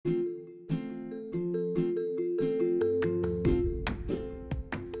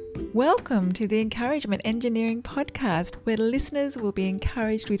Welcome to the Encouragement Engineering Podcast, where listeners will be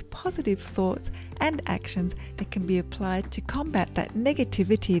encouraged with positive thoughts and actions that can be applied to combat that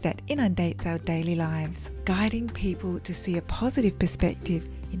negativity that inundates our daily lives, guiding people to see a positive perspective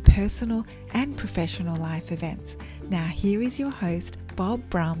in personal and professional life events. Now here is your host, Bob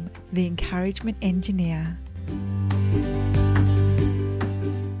Brum, the Encouragement Engineer.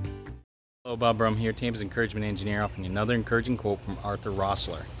 Hello, Bob Brum here, Tampa's Encouragement Engineer, offering another encouraging quote from Arthur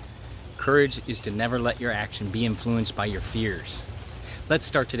Rossler. Courage is to never let your action be influenced by your fears. Let's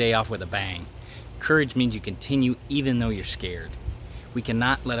start today off with a bang. Courage means you continue even though you're scared. We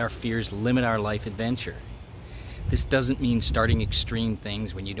cannot let our fears limit our life adventure. This doesn't mean starting extreme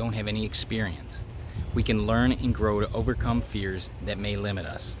things when you don't have any experience. We can learn and grow to overcome fears that may limit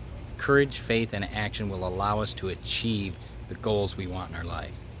us. Courage, faith, and action will allow us to achieve the goals we want in our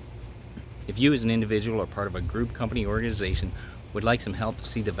lives. If you as an individual or part of a group, company, organization would like some help to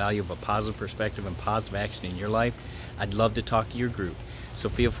see the value of a positive perspective and positive action in your life, I'd love to talk to your group. So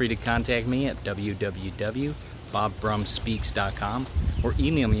feel free to contact me at www.bobbrumspeaks.com or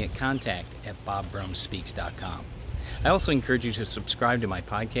email me at contact@bobbrumspeaks.com. I also encourage you to subscribe to my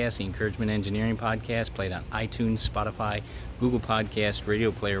podcast, the Encouragement Engineering Podcast, played on iTunes, Spotify, Google Podcasts,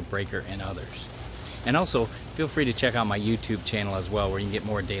 Radio Player, Breaker, and others. And also, feel free to check out my YouTube channel as well, where you can get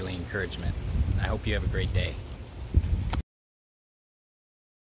more daily encouragement. I hope you have a great day.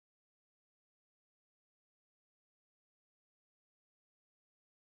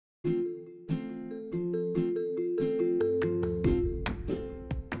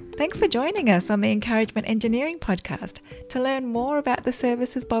 Thanks for joining us on the Encouragement Engineering Podcast. To learn more about the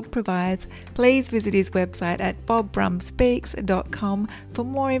services Bob provides, please visit his website at bobbrumspeaks.com for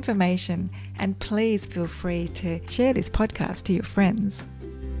more information. And please feel free to share this podcast to your friends.